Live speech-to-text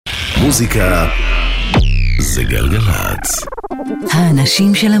המוזיקה זה גלגלצ.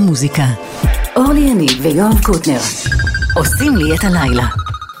 האנשים של המוזיקה, אורלי יניב ויואב קוטנר, עושים לי את הלילה.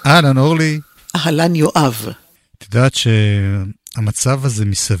 אהלן אורלי. אהלן יואב. את יודעת שהמצב הזה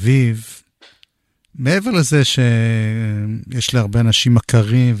מסביב, מעבר לזה שיש להרבה אנשים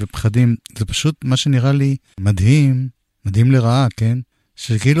מכרים ופחדים, זה פשוט מה שנראה לי מדהים, מדהים לרעה, כן?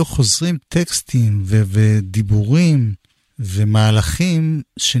 שכאילו חוזרים טקסטים ודיבורים ומהלכים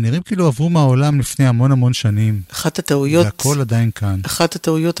שנראים כאילו עברו מהעולם לפני המון המון שנים. אחת הטעויות, והכל עדיין כאן. אחת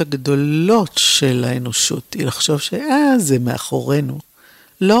הטעויות הגדולות של האנושות היא לחשוב זה מאחורינו.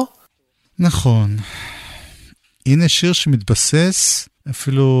 לא. נכון. הנה שיר שמתבסס,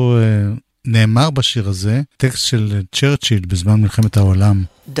 אפילו נאמר בשיר הזה, טקסט של צ'רצ'יל בזמן מלחמת העולם.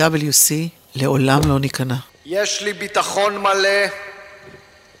 WC, לעולם לא ניכנע. יש לי ביטחון מלא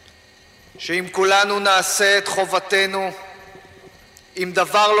שאם כולנו נעשה את חובתנו, אם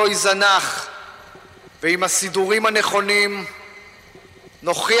דבר לא יזנח ועם הסידורים הנכונים,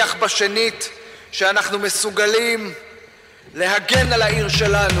 נוכיח בשנית שאנחנו מסוגלים להגן על העיר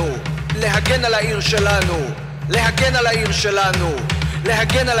שלנו, להגן על העיר שלנו, להגן על העיר שלנו,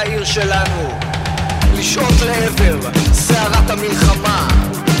 להגן על העיר שלנו, לשעות לעבר סערת המלחמה,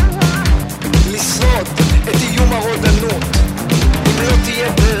 לשרוד את איום הרודנות, אם לא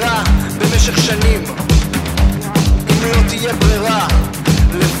תהיה ברירה במשך שנים, אם לא תהיה ברירה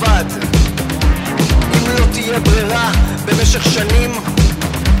לבד, אם לא תהיה ברירה במשך שנים,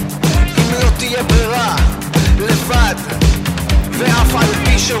 אם לא תהיה ברירה לבד, ואף על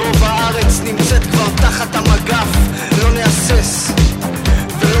פי שרוב הארץ נמצאת כבר תחת המגף, לא נאסס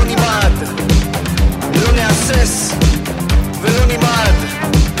ולא נמעד, לא נאסס ולא נמעד,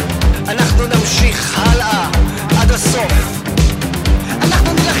 אנחנו נמשיך הלאה עד הסוף,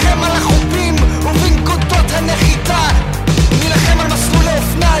 אנחנו נלחם על החופים ובנקודות הנחיתה, נלחם על מסלולי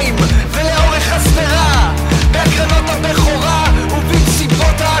אופניים ולאורך הסדרה, בהקרנות הבכורה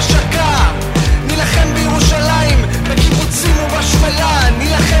ובנסיבות ההשקה, נלחם בירושלים, בקיבוצים ובשפלה,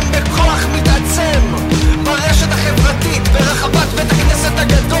 נלחם בכוח מתעצם ברשת החברתית, ברחבת בית הכנסת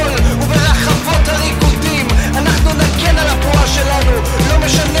הגדול וברחבות הריקודים, אנחנו נגן על הפרועה שלנו, לא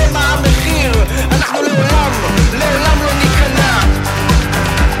משנה מה המחיר, אנחנו לעולם, לעולם לא ניכנע,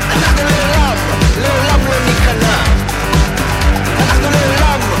 אנחנו לעולם, לעולם לא ניכנע, אנחנו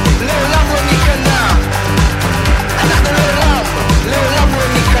לעולם, לעולם לא ניכנע, אנחנו לעולם, לעולם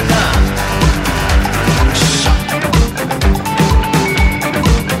לא ניכנע.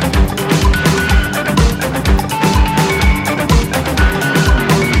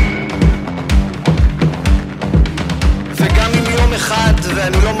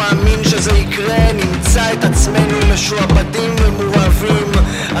 ואני לא מאמין שזה יקרה, נמצא את עצמנו משועבדים ומורעבים,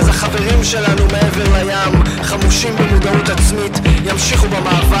 אז החברים שלנו מעבר לים, חמושים במודעות עצמית, ימשיכו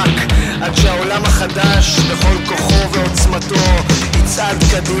במאבק עד שהעולם החדש בכל כוחו ועוצמתו יצעד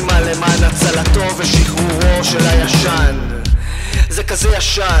קדימה למען הצלתו ושחרורו של הישן. זה כזה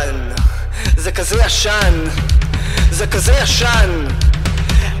ישן, זה כזה ישן, זה כזה ישן,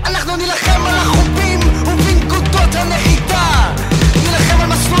 אנחנו נלחם על החופים ובנקודות הנחיתה, נלחם על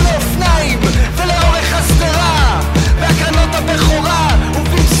מסלולי אופניים ולאורך הסדרה, בהקרנות הבכורה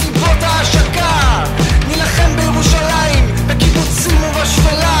ובנסיבות ההשקה, נלחם בירושלים, בקיבוצים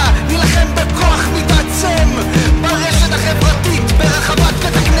ובשפלה, נלחם בכוח מתעצם ברשת החברתית, ברחבת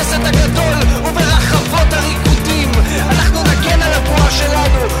בית הכנסת הגדול וברחבות הריקודים, אנחנו נגן על הפרועה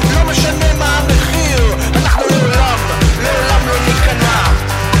שלנו, לא משנה מה המחיר, אנחנו לעולם, לעולם לא ניכנע.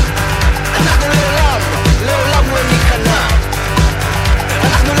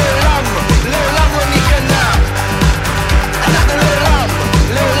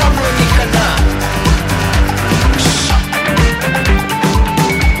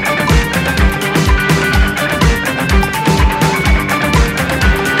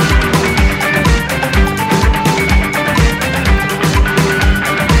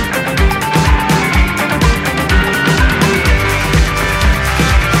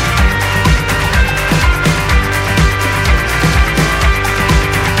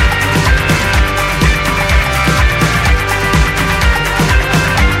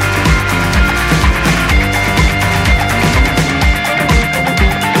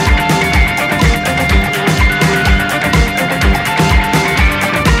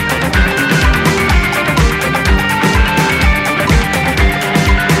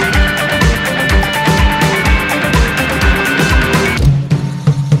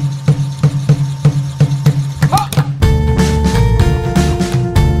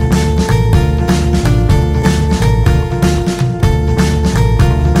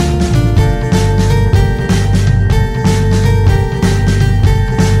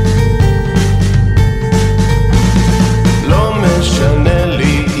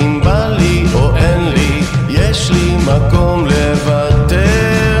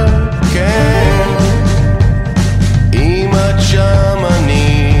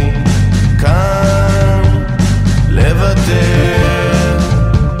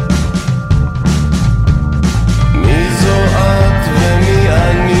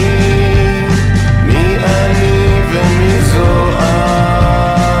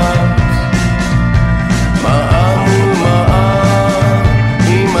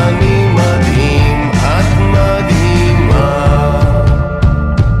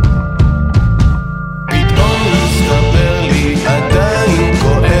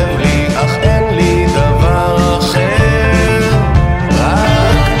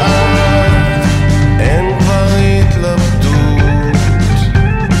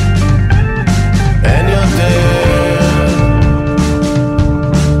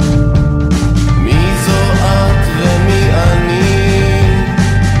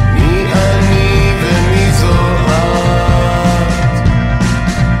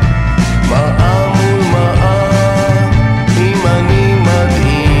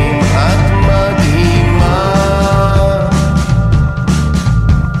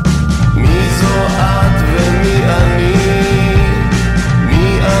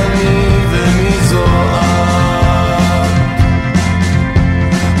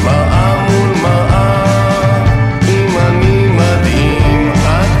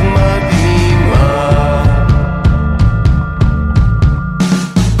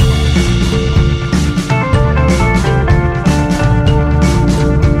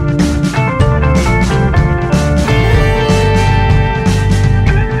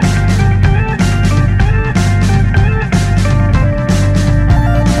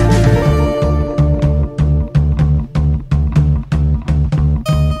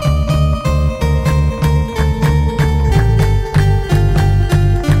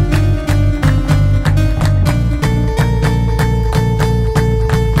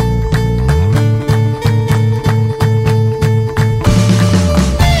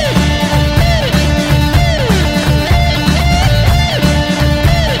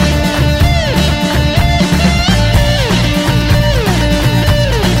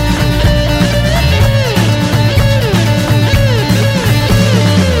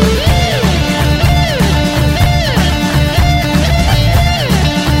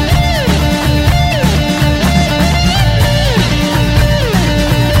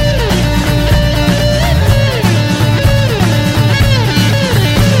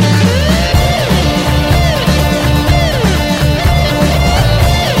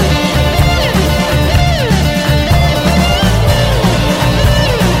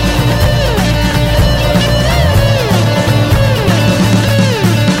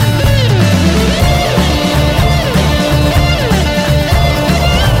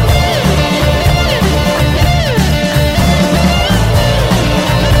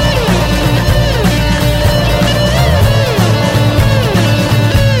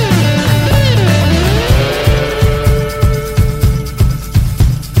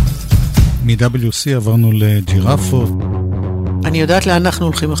 מ-WC עברנו לג'ירפות. אני יודעת לאן אנחנו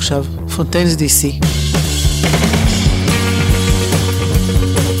הולכים עכשיו, פונטיינס די-סי.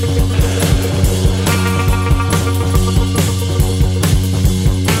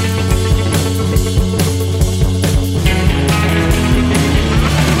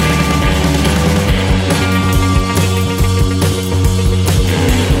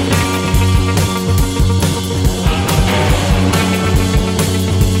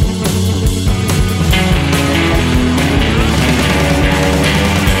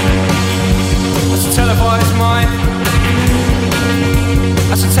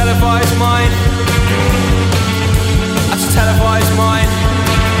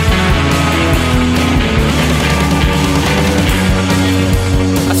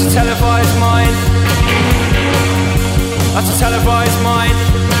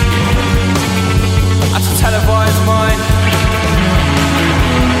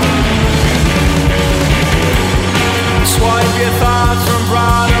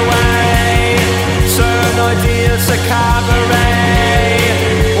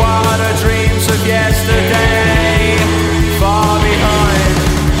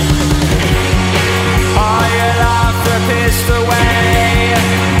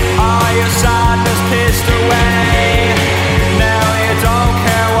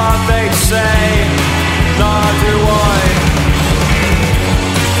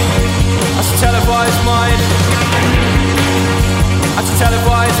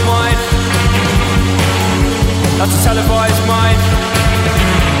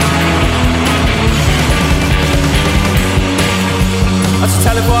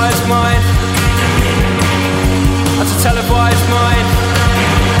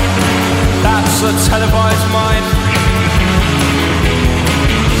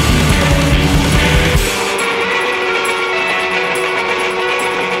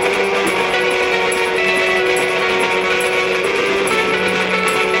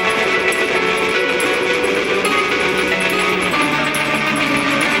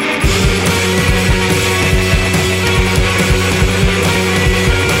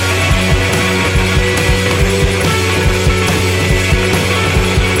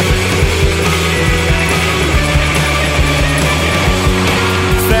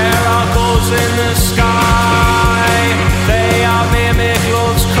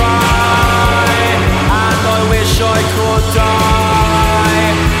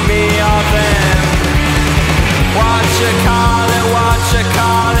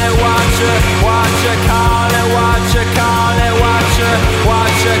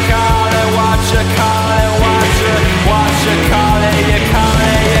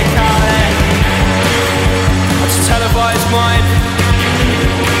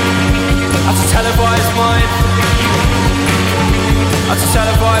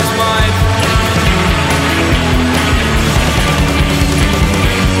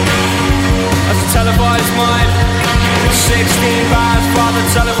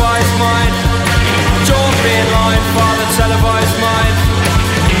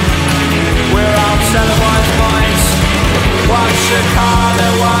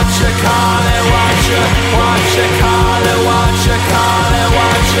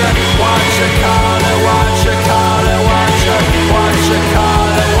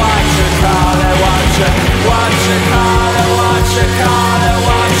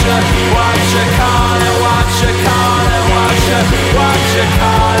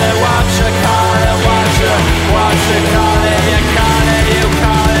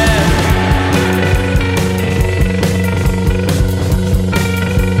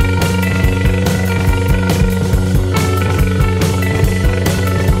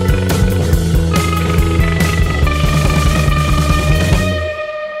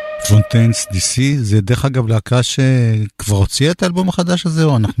 פונטיינס די-סי, זה דרך אגב להקה שכבר הוציאה את האלבום החדש הזה,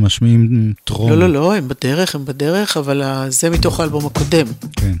 או אנחנו משמיעים טרום? לא, הם בדרך, אבל זה מתוך האלבום הקודם.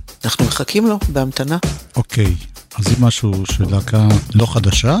 כן. אנחנו מחכים לו בהמתנה. אוקיי, אז זה משהו של להקה לא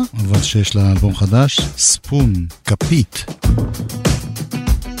חדשה, אבל שיש לה אלבום חדש, ספון, כפית.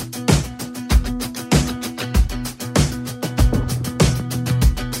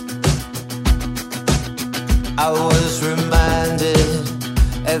 I was reminded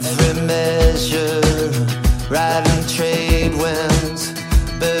every measure, riding trade winds,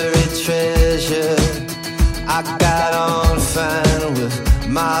 buried treasure. I got on fine with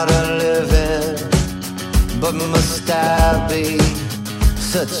modern living, but must I be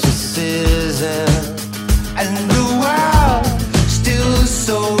such a citizen? And the world still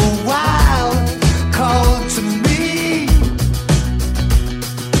so wild called to me.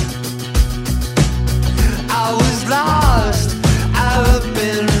 I was lost, I've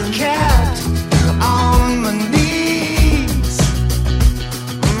been kept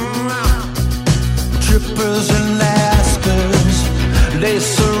they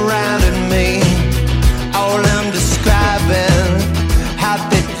surrounded me. All them describing how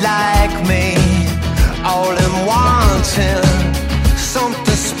they'd like me. All them wanting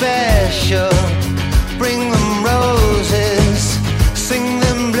something special. Bring them roses, sing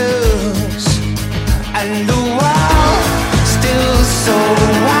them blues. And the world still so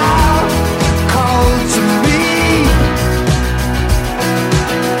wild, cold to me.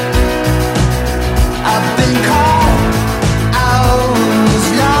 I've been caught, I was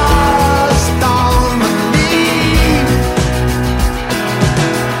lost on my knees.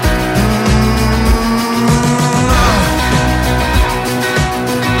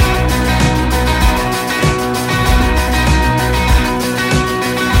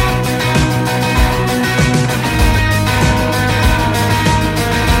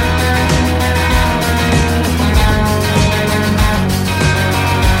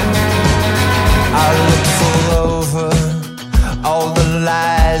 I looked full over all the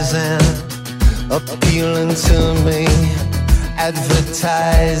lies and appealing to me,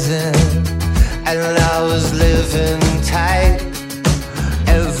 advertising, and I was living tight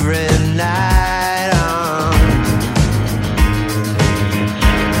every night.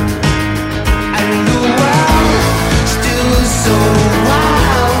 And the world still so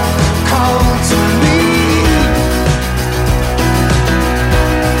wild, cold to me.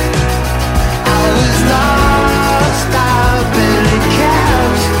 I was lost, I've been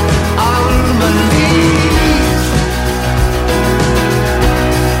kept on my knees.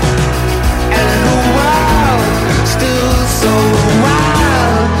 And the world still so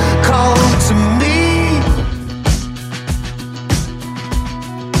wild, cold to me.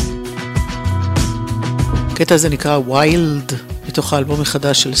 הקטע הזה נקרא ויילד, מתוך האלבום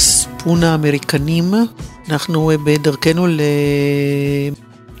החדש של ספון האמריקנים. אנחנו בדרכנו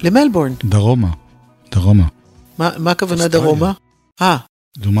למלבורן. דרומה. מה הכוונה דרומה?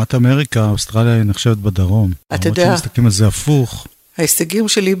 לעומת אמריקה, אוסטרליה נחשבת בדרום. אתה יודע, למרות שמסתכלים על זה הפוך. ההישגים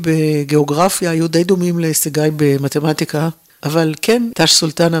שלי בגיאוגרפיה היו די דומים להישגיי במתמטיקה, אבל כן, תש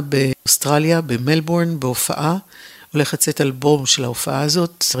סולטנה באוסטרליה, במלבורן, בהופעה, הולך לצאת אלבום של ההופעה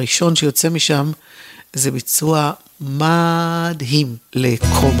הזאת. הראשון שיוצא משם זה ביצוע מדהים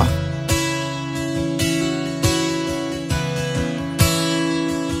לקומה.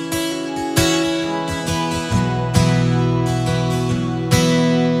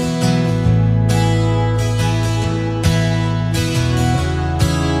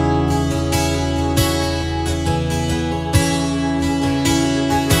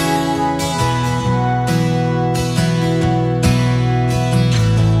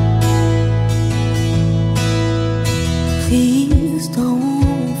 Please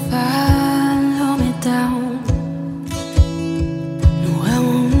don't follow me down. No, I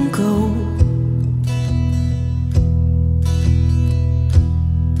won't go.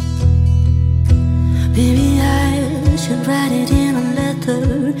 Maybe I should write it in a letter.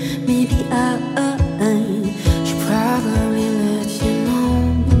 Maybe I should probably let you know.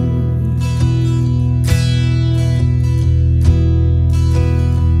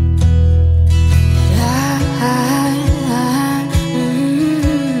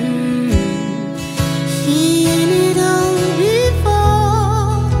 Seen it all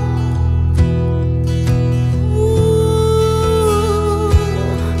before. Ooh,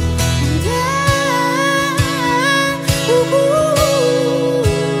 and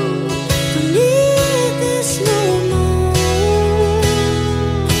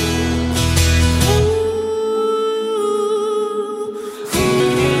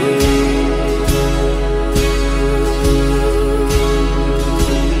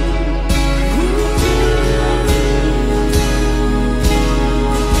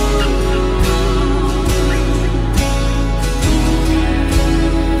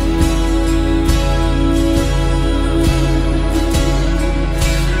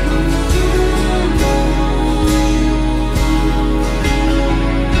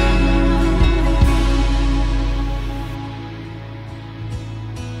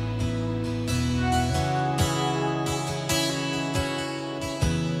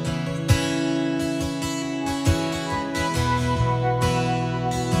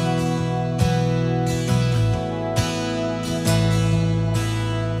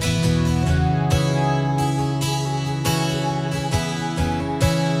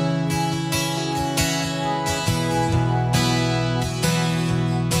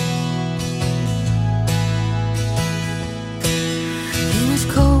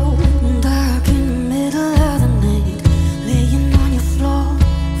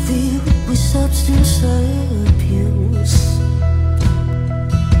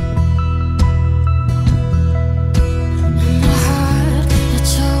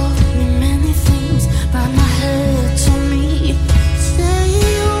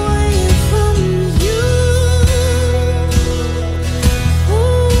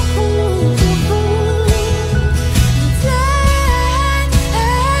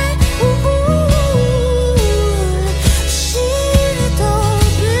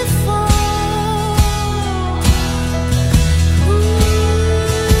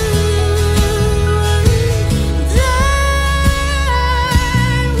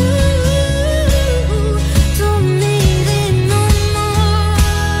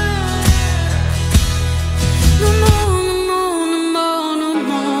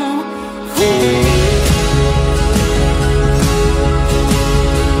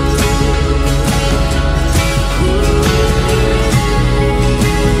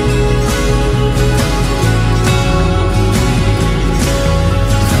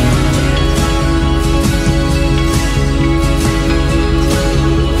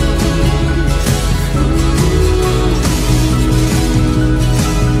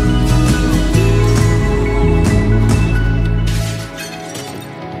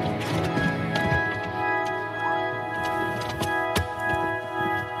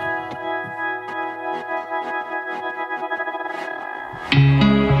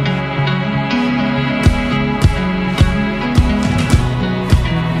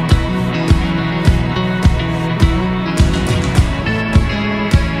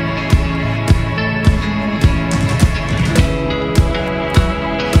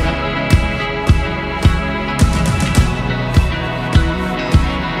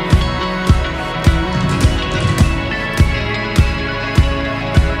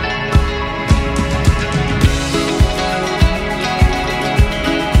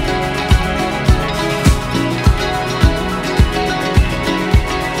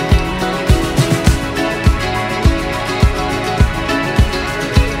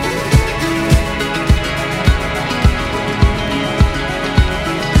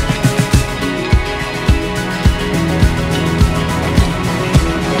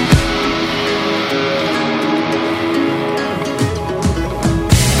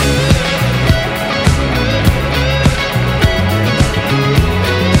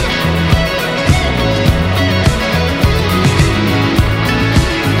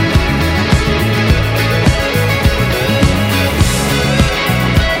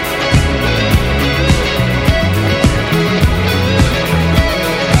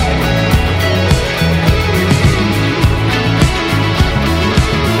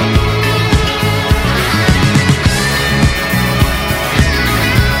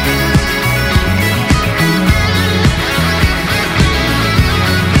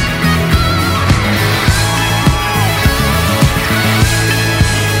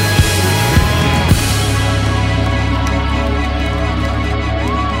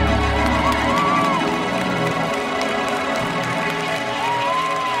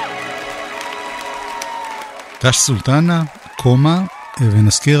טש סולטנה, קומה,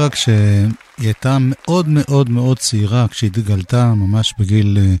 ונזכיר רק שהיא הייתה מאוד מאוד מאוד צעירה כשהיא התגלתה ממש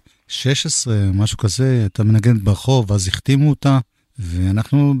בגיל 16, משהו כזה, הייתה מנגנת ברחוב, ואז החתימו אותה,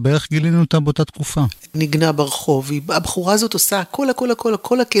 ואנחנו בערך גילינו אותה באותה תקופה. נגנה ברחוב, הבחורה הזאת עושה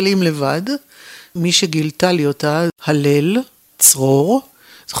כל הכלים לבד, מי שגילתה לי אותה, הלל, צרור,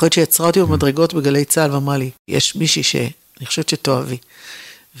 זוכרת שיצרה אותי במדרגות בגלי צהל ואמרה לי, יש מישהי שאני חושבת שתאהבי.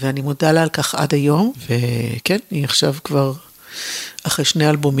 ואני מודה לה על כך עד היום, וכן, היא עכשיו כבר אחרי 2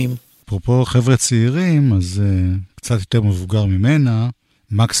 אלבומים. אפרופו חבר'ה צעירים, אז קצת יותר מבוגר ממנה,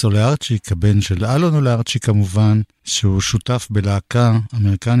 מקס אולארצ'יק, הבן של אלון אולארצ'יק כמובן, שהוא שותף בלהקה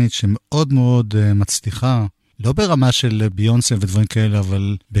אמריקנית שמאוד מאוד מצליחה, לא ברמה של ביונסה ודברים כאלה,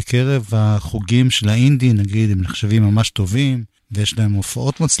 אבל בקרב החוגים של האינדי, נגיד, הם נחשבים ממש טובים, ויש להם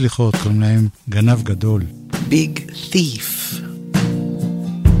הופעות מצליחות, קוראים להם גנב גדול. ביג תיף.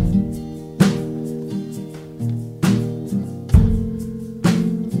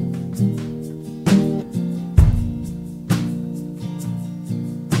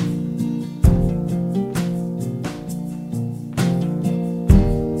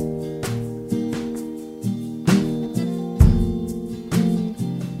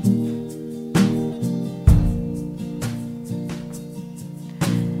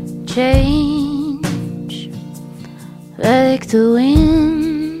 Change like the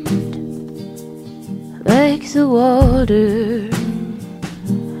wind, like the water,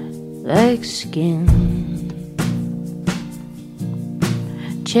 like skin.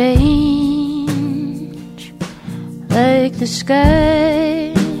 Change like the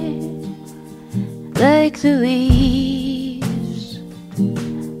sky, like the leaves,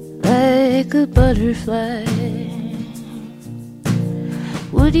 like a butterfly.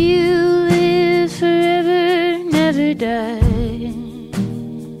 Would you live forever, never die,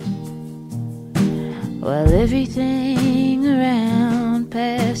 while everything around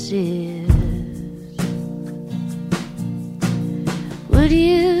passes? Would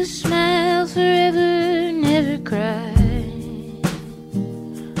you smile forever, never cry,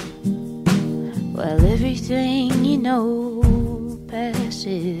 while everything you know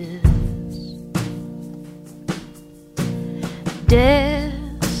passes? Death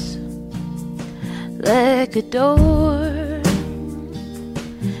like a door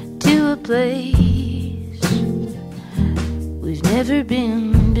to a place we've never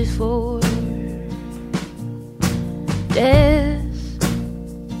been before. Death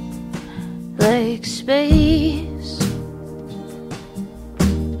like space,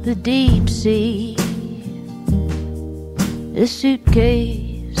 the deep sea, a suitcase.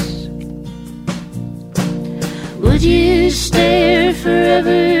 Would you stare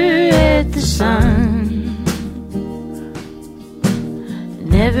forever at the sun,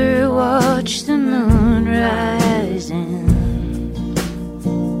 never watch the moon rising?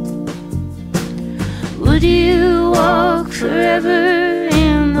 Would you walk forever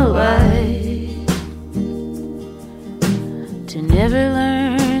in the light, to never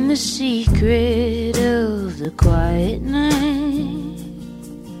a quiet night.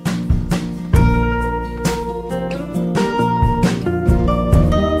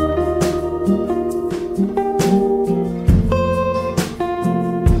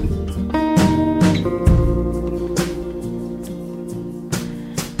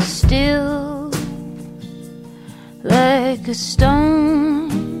 Still like a stone,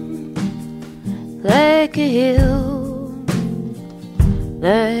 like a hill,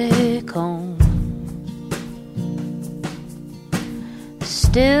 like home.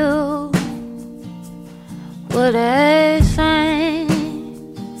 Still, what I find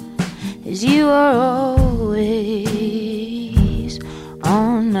is you are always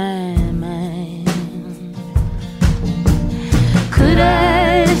on my mind. Could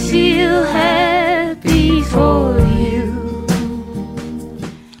I feel happy for you?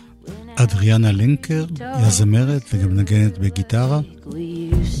 אדריאנה לנקר, היא הזמרת וגם נגנת בגיטרה.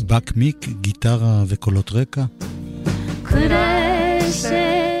 בק מיק, גיטרה וקולות רקע.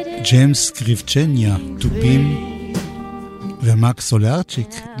 ג'יימס קריבצ'ניה, טובים. ומקס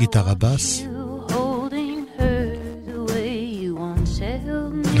סולארצ'יק, גיטרה בס.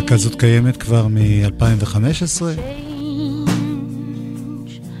 הלהקה זאת קיימת כבר מ-2015.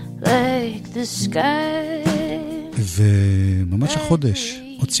 וממש החודש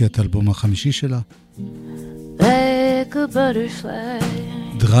הוציאה את האלבום החמישי שלה.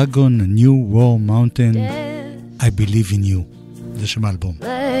 Dragon New War Mountain I Believe in You. זה שם האלבום.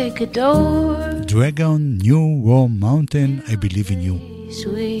 Dragon New War Mountain I Believe in You.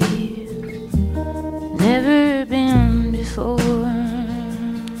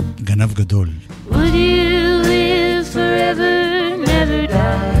 גנב גדול. Would you live forever, never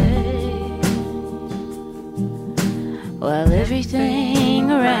die, while everything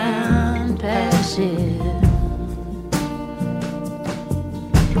around passes?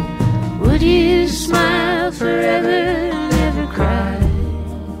 Would you smile forever, never cry?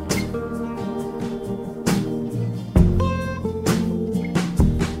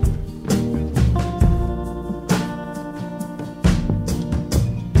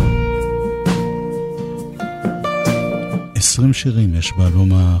 שירים יש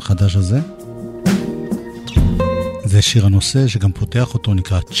באלבום החדש הזה. זה שיר הנושא שגם פותח אותו,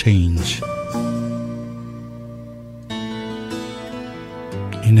 נקרא Change.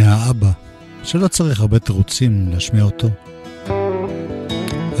 הנה האבא, שלא צריך הרבה תירוצים להשמיע אותו.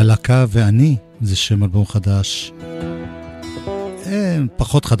 הלהקה ואני, זה שם אלבום חדש.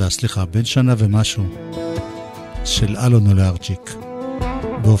 פחות חדש, סליחה, בין שנה ומשהו. של אלון אולארצ'יק.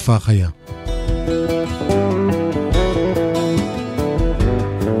 בהופעה חיה.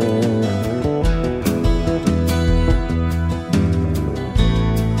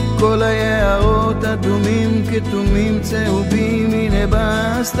 כל היערות אדומים כתומים צהובים, הנה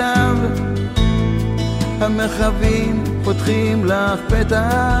בסתיו המרחבים פותחים לך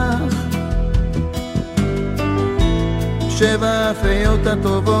פתח. 7 הפיות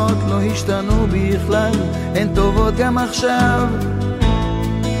הטובות לא השתנו בכלל, הן טובות גם עכשיו,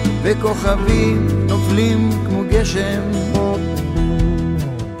 וכוכבים נופלים כמו גשם.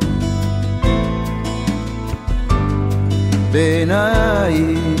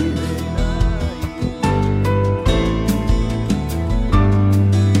 בעינייך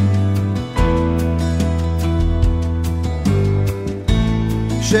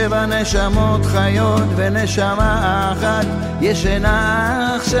 7 נשמות חיות ונשמה אחת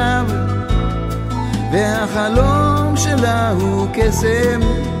ישנה עכשיו, והחלום שלה הוא קסם,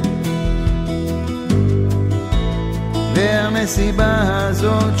 והמסיבה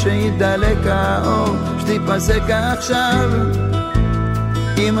הזאת שידלק האור שתיפסק עכשיו.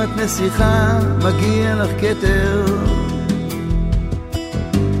 אם את נסיכה מגיע לך כתר,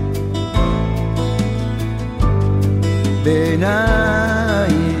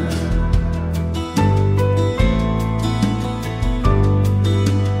 בעינייך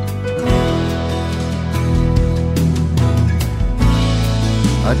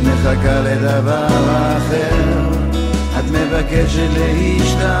את מחכה לדבר אחר, את מבקשת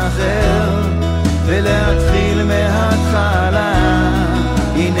להשתחרר ולהתחיל מההתחלה.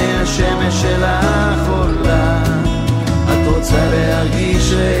 הנה השמש שלך עולה, את רוצה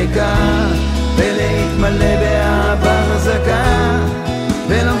להרגיש ריקה ולהתמלא באהבה חזקה,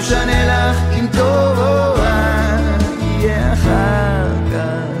 ולא משנה לך אם טוב או רע, יהיה אחר כך.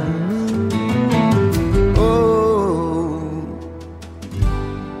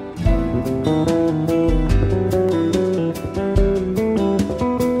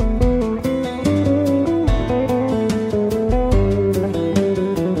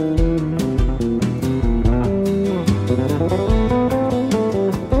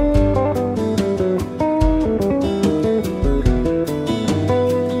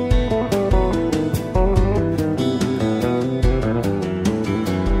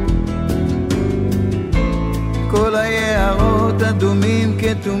 כל היערות אדומים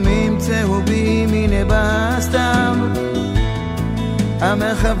כתומים צהובים, הנה בא סתיו,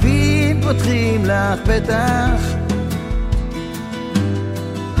 המרחבים פותחים לך פתח,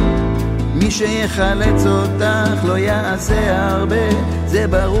 מי שיחלץ אותך לא יעשה הרבה, זה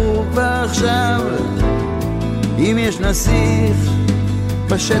ברור כבר עכשיו, אם יש נסיך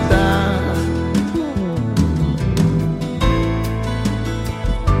בשטח.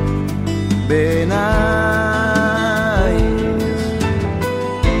 בעינייך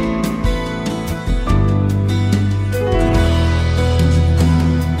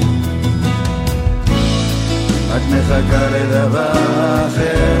את מחכה לדבר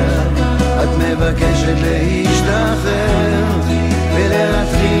אחר, את מבקשת להשתחרר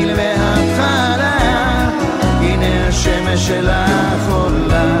ולהתחיל מההתחלה, הנה השמש שלך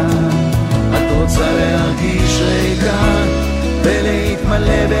עולה, את רוצה להרגיש ריקה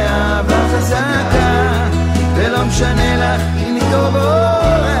ולהתמלא באהבה חזקה, ולא משנה לך אם טוב או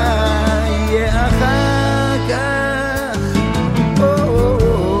רע, יהיה אחר כך.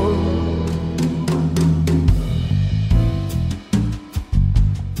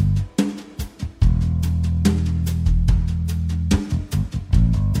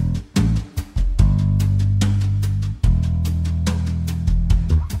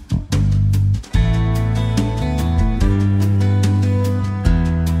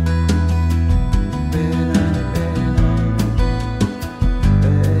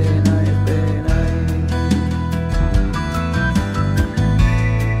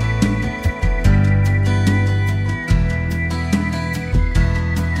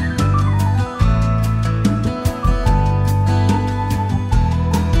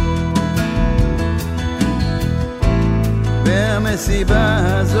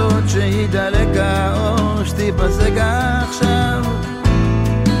 המסיבה הזאת שידלק האור, שתיפסק עכשיו.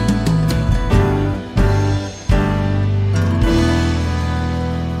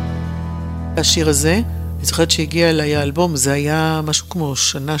 השיר הזה, אני זוכרת שהגיע אליי האלבום, זה היה משהו כמו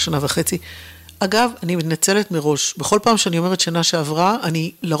שנה וחצי. אגב, אני מתנצלת מראש, בכל פעם שאני אומרת שנה שעברה,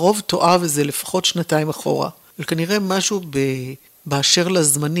 אני לרוב טועה וזה לפחות 2 אחורה. אבל כנראה משהו באשר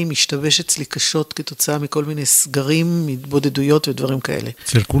לזמנים משתבש אצלי קשות כתוצאה מכל מיני סגרים, התבודדויות ודברים כאלה.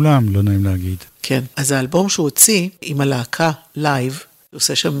 אצל כולם, לא נעים להגיד. כן, אז האלבום שהוא הוציא עם הלהקה לייב, הוא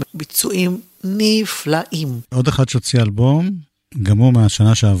עושה שם ביצועים נפלאים. עוד אחד שהוציא אלבום, גם הוא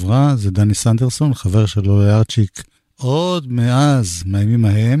מהשנה שעברה, זה דני סנדרסון, חבר שלו לארצ'יק, עוד מאז, מהימים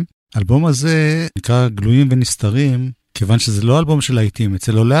ההם. האלבום הזה נקרא גלויים ונסתרים, כיוון שזה לא אלבום של להיטים.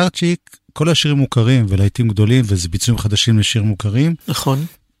 אצל לארצ'יק, כל השירים מוכרים, ולהיטים גדולים, וזה ביצועים חדשים לשיר מוכרים. נכון.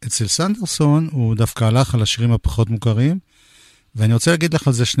 אצל סנדרסון, הוא דווקא הלך על השירים הפחות מוכרים, ואני רוצה להגיד לך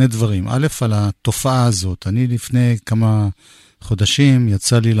על זה 2 דברים. א', על התופעה הזאת. אני לפני כמה חודשים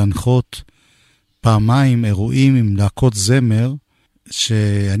יצא לי להנחות פעמיים אירועים עם להקות זמר,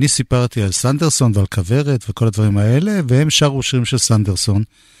 שאני סיפרתי על סנדרסון ועל כוורת וכל הדברים האלה, והם שרו שירים של סנדרסון.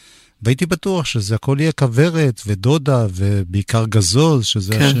 והייתי בטוח שזה הכל יהיה כוורת ודודה ובעיקר גזוז,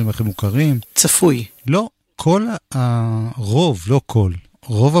 שזה כן. השירים הכי מוכרים. צפוי. לא, כל הרוב, לא כל,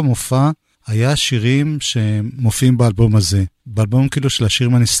 רוב המופע היה שירים שמופיעים באלבום הזה. באלבום כאילו של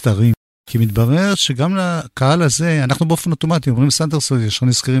השירים הנסתרים. כי מתברר שגם לקהל הזה, אנחנו באופן אוטומטי אומרים סנדרסון, יש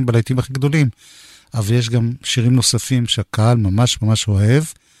נזכרים בלהיטים הכי גדולים, אבל יש גם שירים נוספים שהקהל ממש ממש אוהב.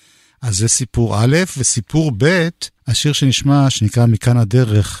 אז זה סיפור א', וסיפור ב', השיר שנשמע, שנקרא מכאן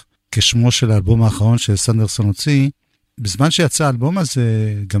הדרך, כשמו של האלבום האחרון שסנדרסון הוציא. בזמן שיצא האלבום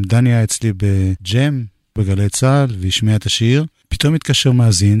הזה, גם דני היה אצלי בג'ם, בגלי צהל, והשמיע את השיר. פתאום התקשר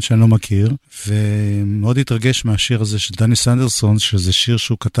מאזין, שאני לא מכיר, ומאוד התרגש מהשיר הזה של דני סנדרסון, שזה שיר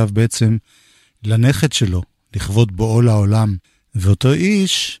שהוא כתב בעצם לנכד שלו, לכבוד בואו לעולם. ואותו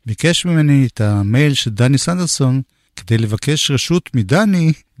איש ביקש ממני את המייל של דני סנדרסון, כדי לבקש רשות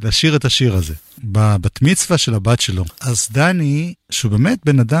מדני לשיר את השיר הזה, בבת מצווה של הבת שלו. אז דני, שהוא באמת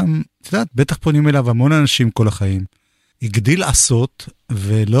בן אדם, את יודעת, בטח פונים אליו המון אנשים כל החיים, הגדיל לעשות,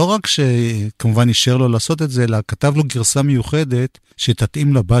 ולא רק שכמובן אישר לו לעשות את זה, אלא כתב לו גרסה מיוחדת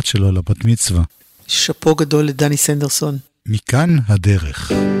שתתאים לבת שלו, לבת מצווה. שפו גדול לדני סנדרסון. מכאן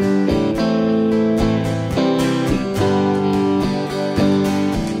הדרך.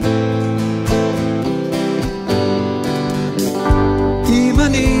 אם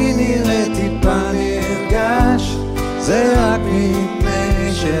אני נראה טיפה נרגש, זה רק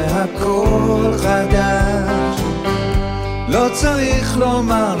מפני שהכל חדש. לא צריך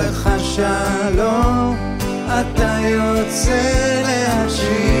לומר לך שלום, אתה יוצא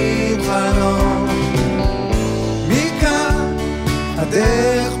להגשים חלום. מכאן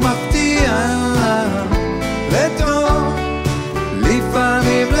הדרך מפתיעה לטוב,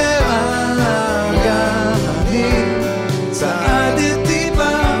 לפעמים לרע, גם אני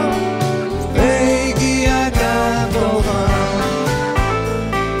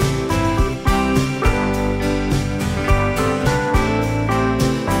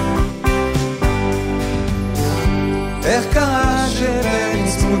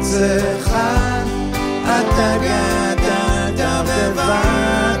ערוץ אחד, אתה גדלת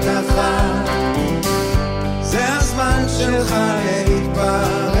בבת אחת. זה הזמן שלך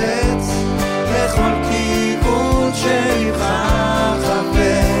להתפרץ לכל כיוון שלך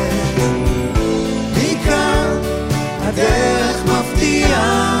חפץ. מכאן הדרך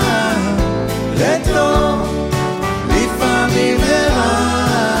מפתיעה לטוב, לפעמים לרע.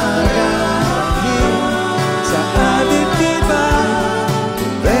 צעדתי בה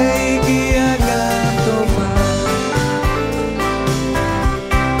והגיע גם טובה.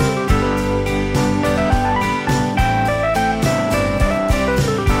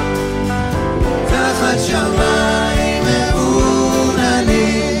 תחת שמיים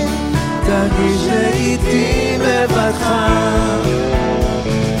מעוננים תרגיש לאיתי בבטחה,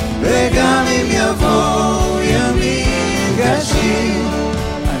 וגם אם יבוא ימים קשים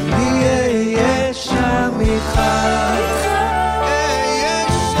אני אהיה שם איתך. אהיה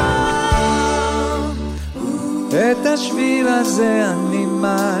שם. את השביל הזה אני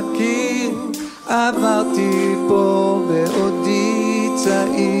מכיר, עברתי פה בעודי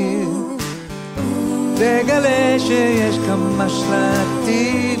צעיר. תגלה שיש כמה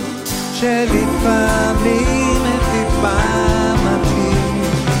שלטים שלפעמים הם טיפה מתאים.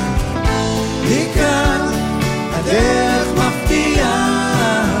 מכאן הדרך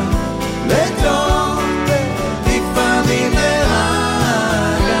מפתיעה לטוב, לפעמים לרע.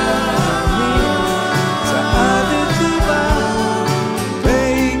 צעדתי בה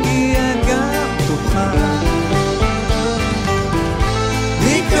והגיע גם תוכה.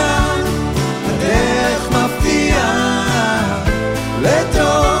 מכאן הדרך מפתיעה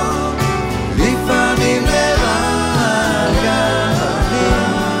לטוב, לפעמים לרע.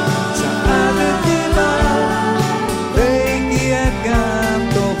 צעדתי בה והגיע גם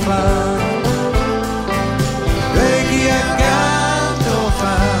תוכה. והגיע גם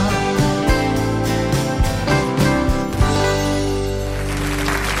תוכה.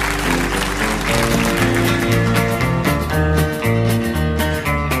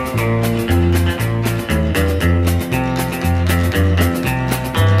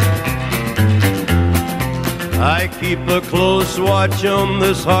 I keep a close watch on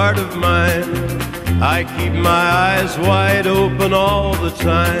this heart of mine. I keep my eyes wide open all the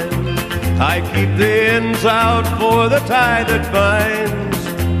time. I keep the ends out for the tie that binds.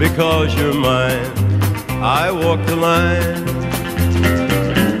 Because you're mine, I walk the line.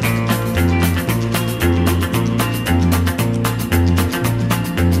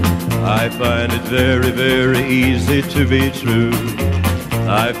 I find it very, very easy to be true.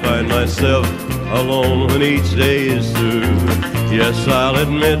 I find myself alone when each day is through. Yes, I'll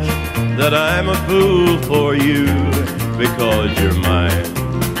admit that I'm a fool for you. Because you're mine,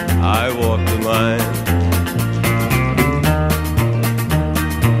 I walk the line.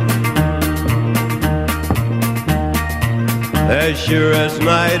 As sure as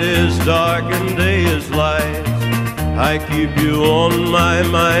night is dark and day is light, I keep you on my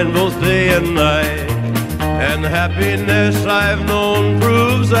mind both day and night. And happiness I've known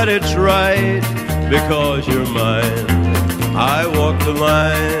proves that it's right. Because you're mine, I walk the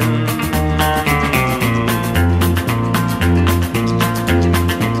line.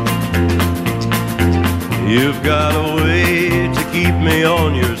 You've got a way to keep me on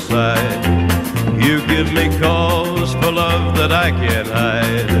your side. You give me cause for love that I can't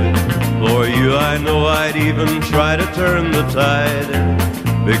hide. For you I know I'd even try to turn the tide.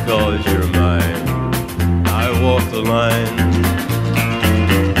 Because you're mine, I walk the line.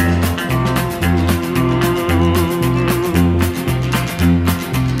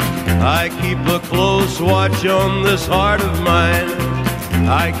 I keep a close watch on this heart of mine.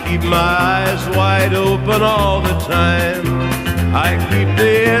 I keep my eyes wide open all the time. I keep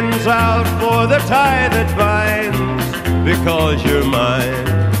the ends out for the tie that binds. Because you're mine,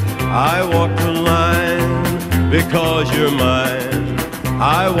 I walk the line. Because you're mine,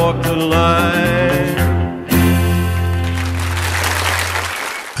 I walk the line.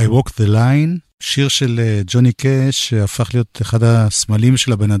 I walk the line, שיר של ג'וני קאש, שהפך להיות אחד הסמלים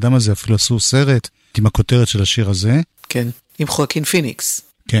של הבן אדם הזה, אפילו עשו סרט עם הכותרת של השיר הזה. כן, עם חואקין פיניקס.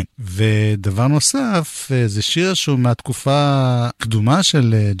 כן, ודבר נוסף, זה שיר שהוא מהתקופה הקדומה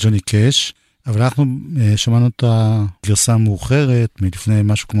של ג'וני קאש, אבל אנחנו שמענו את הגרסה המאוחרת, מלפני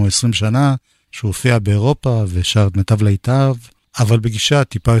משהו כמו 20 שנה, שהוא הופיע באירופה ושר את מיטב להיטיו, אבל בגישה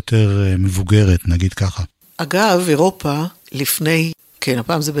טיפה יותר מבוגרת, נגיד ככה. אגב, אירופה לפני, כן,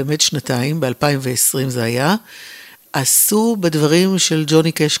 הפעם זה באמת שנתיים, ב-2020 זה היה, עשו בדברים של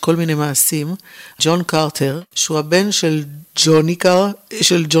ג'וני קאש כל מיני מעשים. ג'ון קרטר, שהוא הבן של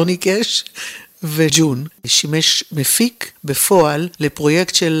ג'וני קאש, וג'ון שימש מפיק בפועל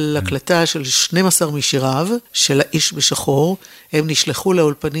לפרויקט של הקלטה של 12 משיריו של האיש בשחור. הם נשלחו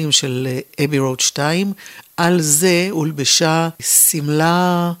לאולפנים של אבי רוד 2, על זה הולבשה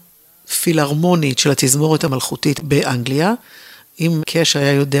סמלה פילהרמונית של התזמורת המלכותית באנגליה. אם קש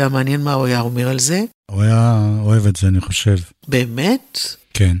היה יודע, מעניין מה הוא היה אומר על זה. הוא היה אוהב את זה, אני חושב. באמת?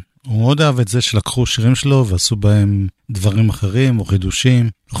 כן. הוא מאוד אהב את זה שלקחו שירים שלו ועשו בהם דברים אחרים או חידושים.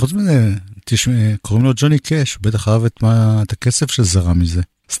 חוץ מזה, קוראים לו ג'וני קש, הוא בטח אהב את הכסף שזרם מזה.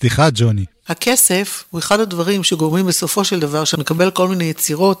 סליחה, ג'וני. הכסף הוא אחד הדברים שגורמים בסופו של דבר שנקבל כל מיני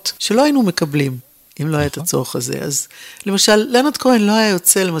יצירות שלא היינו מקבלים, אם לא היה את הצורך הזה. אז למשל, לנרד כהן לא היה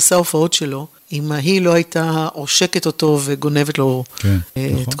יוצא למסע הופעות שלו, אם היא לא הייתה עושקת אותו וגונבת לו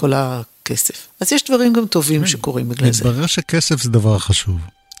את כל הכסף. אז יש דברים גם טובים שקורים בגלל זה. מתברר שכסף זה דבר חשוב.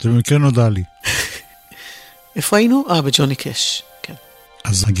 זה במקרה נודע לי. איפה היינו? בג'וני קש, כן.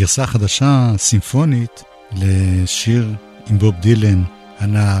 אז הגרסה החדשה, סימפונית, לשיר עם בוב דילן,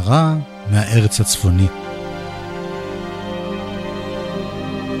 הנערה מהארץ הצפונית.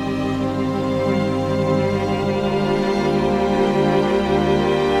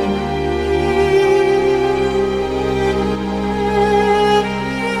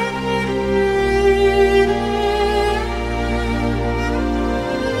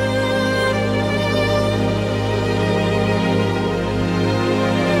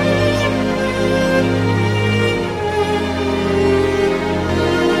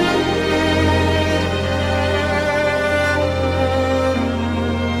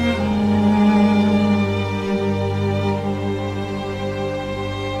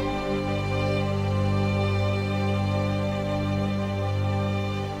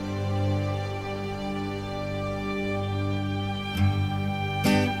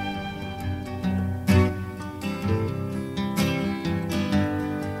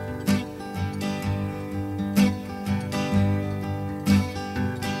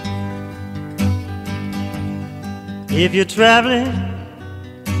 If you're traveling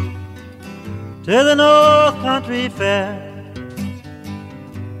to the North Country Fair,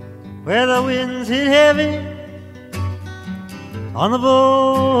 where the winds hit heavy on the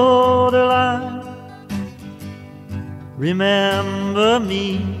borderline, remember me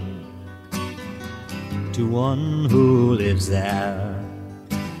to one who lives there,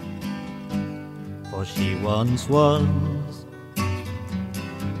 for she once was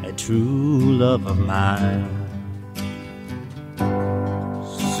a true love of mine.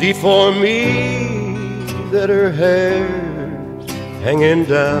 See for me that her hair's hanging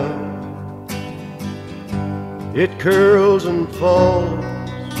down, it curls and falls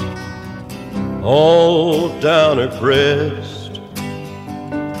all down her breast.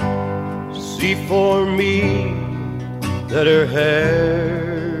 See for me that her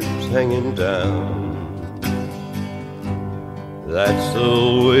hair's hanging down, that's the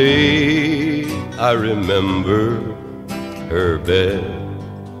way I remember her best.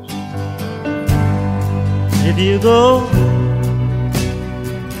 If you go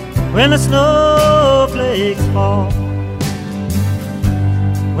when the snowflakes fall,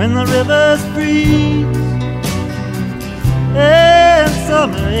 when the rivers freeze and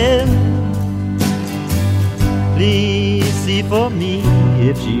summer ends, please see for me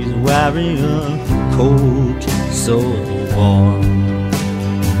if she's wearing a coat so warm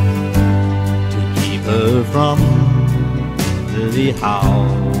to keep her from the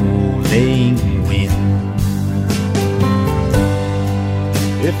howling wind.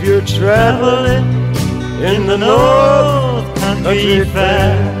 If you're traveling in the North Country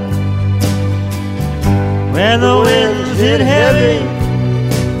Fair, where the winds hit heavy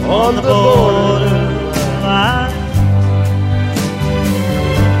on the borderline,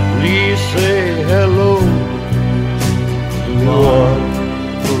 please say hello to one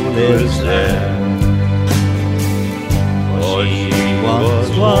who lives there, for she was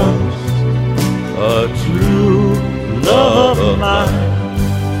a true love of mine.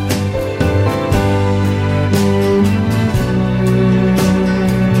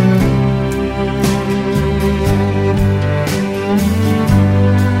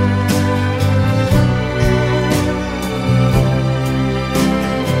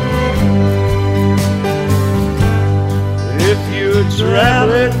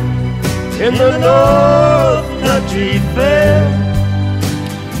 Traveling in the North Country Fair,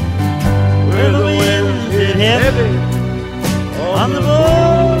 where the winds hit heavy on the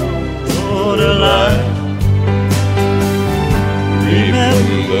borderline,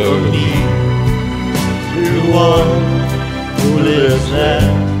 remember me to one who lives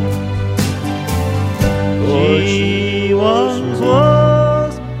there, for she once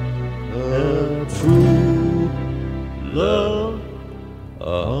was a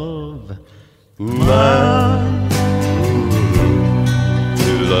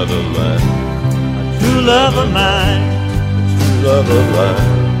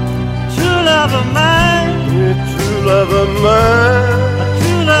love of mine, a true love of mine, a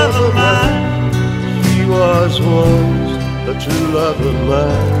true love of mine. She was once a true love of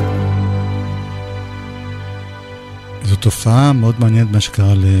mine. זו תופעה מאוד מעניינת מה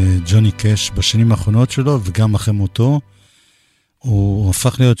שקרה לג'וני קאש בשנים האחרונות שלו, וגם אחרי מותו. הוא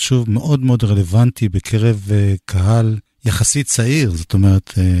הפך להיות שוב מאוד מאוד רלוונטי בקרב קהל יחסית צעיר, זאת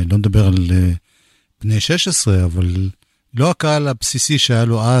אומרת, לא נדבר על בני 16, אבל לא הקהל הבסיסי שהיה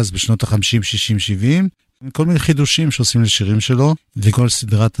לו אז בשנות ה-50, 60, 70, כל מיני חידושים שעושים לשירים שלו, וכל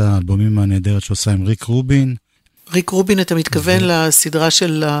סדרת האלבומים הנהדרת שעושה עם ריק רובין. ריק רובין, אתה מתכוון לסדרה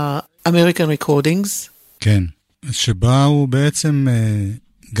של American Recordings? כן, שבה הוא בעצם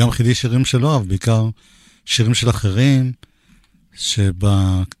גם חידיש שירים שלו, אבל בעיקר שירים של אחרים,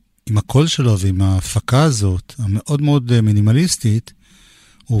 עם הקול שלו ועם ההפקה הזאת, המאוד מאוד מינימליסטית,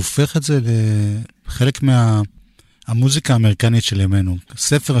 הוא הופך את זה לחלק מהמוזיקה האמריקנית של ימינו,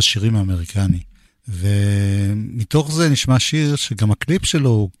 ספר השירים האמריקני. ומתוך זה נשמע שיר שגם הקליפ שלו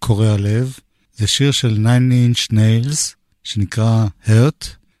הוא קורע לב, זה שיר של 9 Inch Nails, שנקרא Hurt,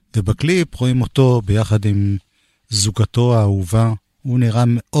 ובקליפ רואים אותו ביחד עם זוגתו האהובה, הוא נראה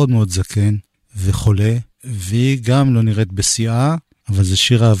מאוד מאוד זקן וחולה, והיא גם לא נראית בשיאה, אבל זה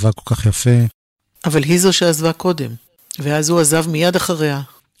שיר אהבה כל כך יפה. אבל היא זו שעזבה קודם, ואז הוא עזב מיד אחריה.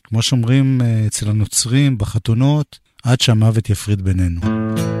 כמו שאומרים אצל הנוצרים בחתונות, עד שהמוות יפריד בינינו.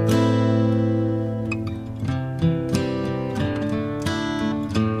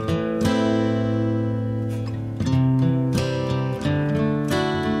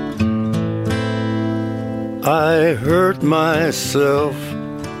 I hurt myself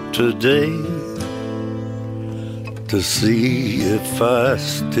today to see if I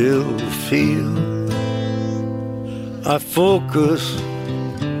still feel. I focus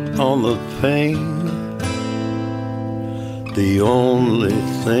on the pain, the only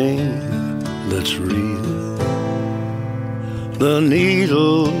thing that's real. The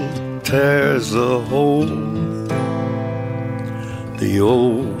needle tears a hole, the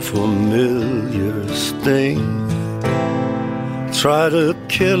old familiar sting. Try to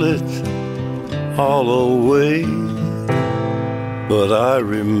kill it all away, but I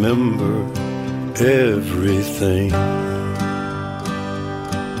remember everything.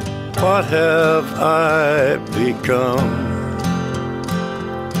 What have I become?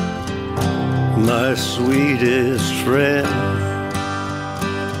 My sweetest friend.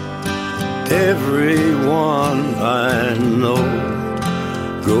 Everyone I know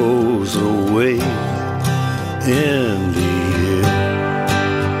goes away in the end,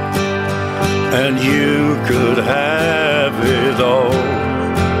 and you could have it all.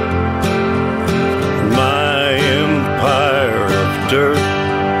 My empire of dirt,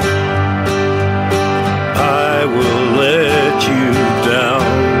 I will let you down.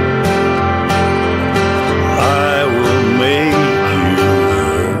 I will make you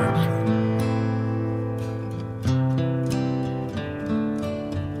hurt.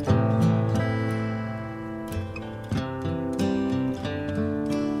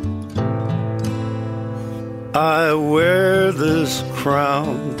 I wear this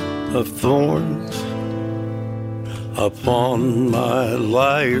crown of thorns upon my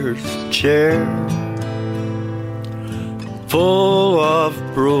liar's chair, full of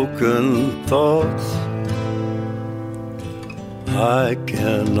broken thoughts I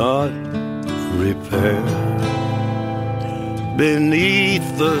cannot repair. Beneath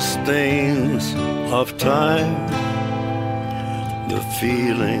the stains of time, the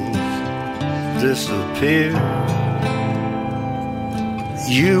feelings disappear.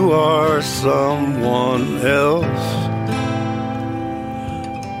 You are someone else,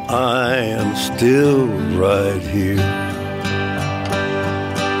 I am still right here.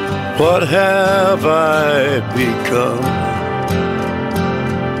 What have I become?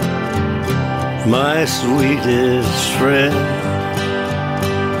 My sweetest friend.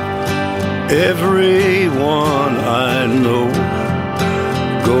 Everyone I know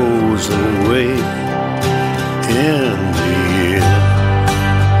goes away in the end,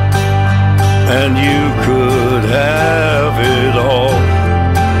 and you could have it all.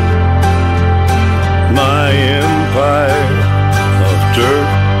 My empire of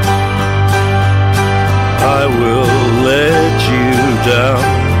dirt, I will let you down.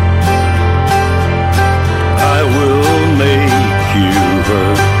 I will make you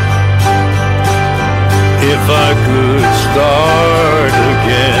hurt. If I could start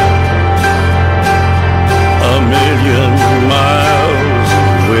again, 1,000,000 miles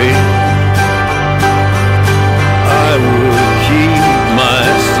away, I would keep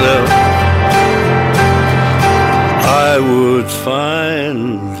myself. I would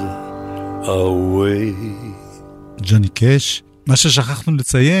find away. ג'וני קאש. מה ששכחנו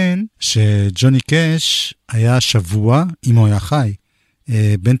לציין, שג'וני קאש היה שבוע, אם הוא היה חי,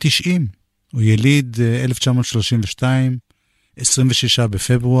 בן 90. הוא יליד 1932, 26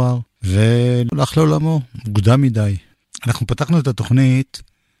 בפברואר, והולך לעולמו, מוקדם מדי. אנחנו פתחנו את התוכנית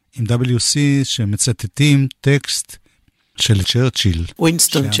עם WC שמצטטים טקסט של צ'רצ'יל.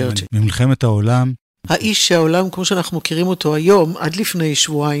 ווינסטון צ'רצ'יל. ממלחמת העולם. האיש שהעולם, כמו שאנחנו מכירים אותו היום, עד לפני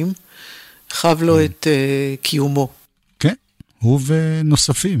שבועיים, חב לו את קיומו. כן, הוא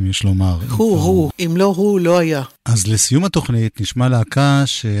ונוספים, יש לומר. הוא, אם לא הוא, לא היה. אז לסיום התוכנית נשמע להקה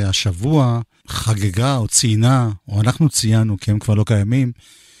שהשבוע חגגה או ציינה, או אנחנו ציינו, כי הם כבר לא קיימים,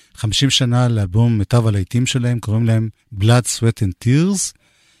 50 שנה לאלבום מיטב הלהיטים שלהם, קוראים להם Blood, Sweat and Tears,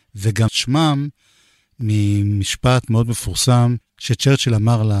 וגם שמם ממשפט מאוד מפורסם, שצ'רצ'יל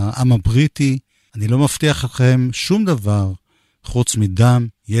אמר לעם הבריטי, אני לא מבטיח לכם שום דבר, חוץ מדם,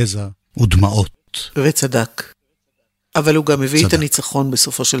 יזע ודמעות. וצדק. אבל הוא גם הביא את הניצחון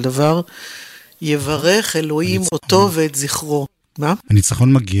בסופו של דבר, יברך אלוהים אותו ואת זכרו. מה?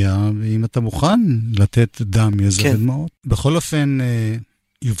 הניצחון מגיע, אם אתה מוכן לתת דם, יזע ודמעות. בכל אופן,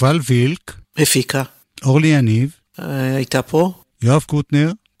 יובל וילק. הפיקה. אורלי יניב. הייתה פה. יואב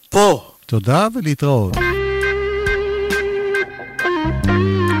קוטנר. פה. תודה ולהתראות.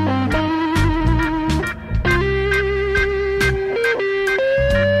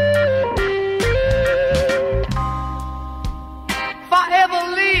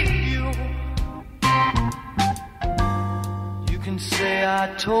 I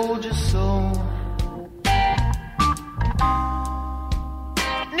told you so.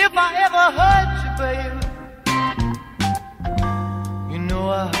 And if I ever hurt you, baby, you know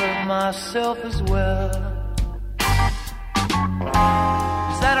I hurt myself as well.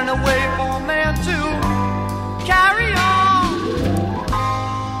 Is that in a way for a man to carry on?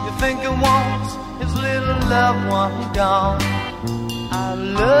 You're thinking once his little loved one gone. I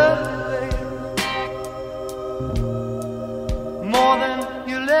love you, baby, more than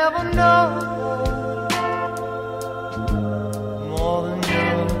you'll ever know, more than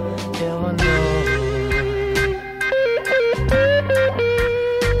you'll ever know.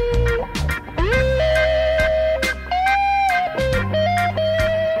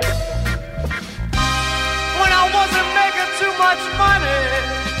 When I wasn't making too much money,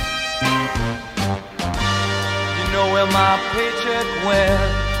 you know where my paycheck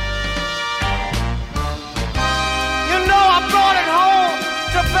went. I brought it home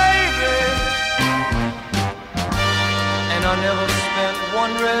to baby, and I never spent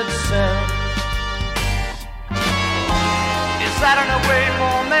one red cent. Is that in a way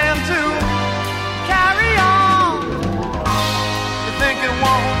for a man to carry on? You think it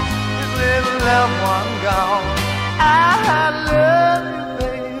won't, his little loved one gone. I love you,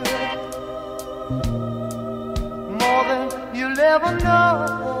 baby, more than you'll ever know,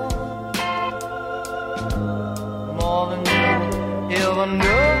 more than you'll ever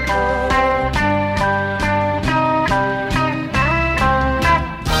know.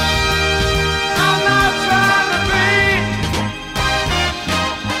 I'm not trying to be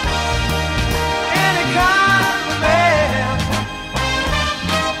any kind of man.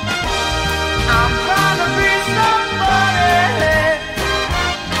 I'm trying to be somebody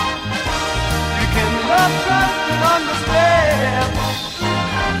you can love, trust, and understand.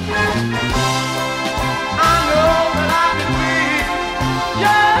 I know that I can be,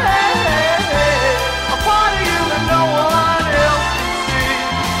 a part of you that no one else can see.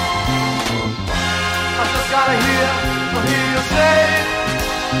 I just gotta hear you say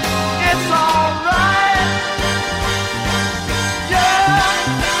it's alright.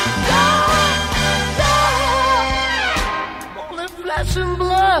 Only flesh and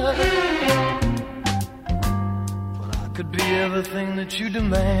blood, but I could be everything that you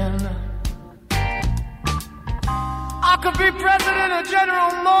demand. I could be president of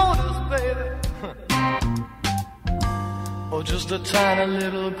General Motors, baby, or just a tiny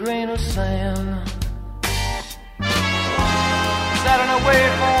little grain of sand. Is that in a way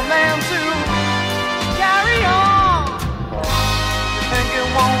for a man to carry on? You think it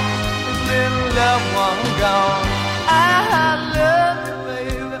won't, his little loved one gone. I love you,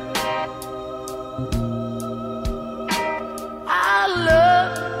 baby, I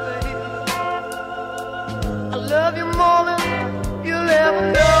love you, baby, I love you more than you'll ever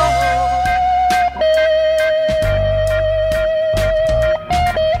know.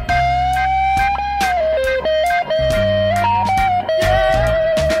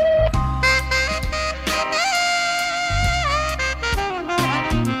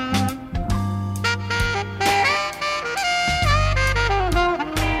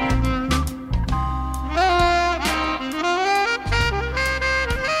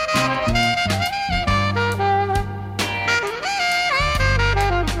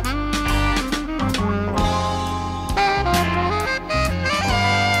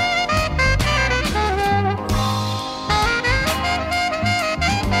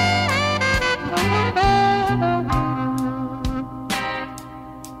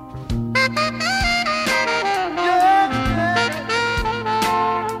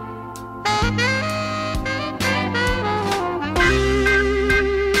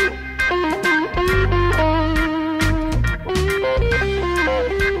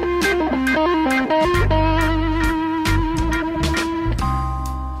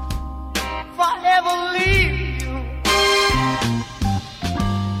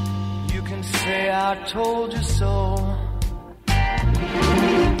 told you so.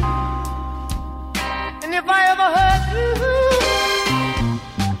 And if I ever hurt you,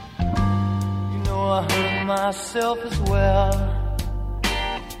 you know I hurt myself as well.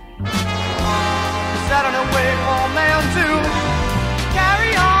 Is that an way for a man to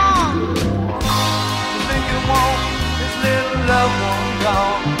carry on? You think you want this little loved one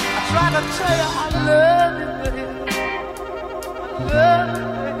gone? I try to tell you I love you, baby. I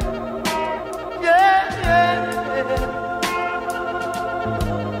love you.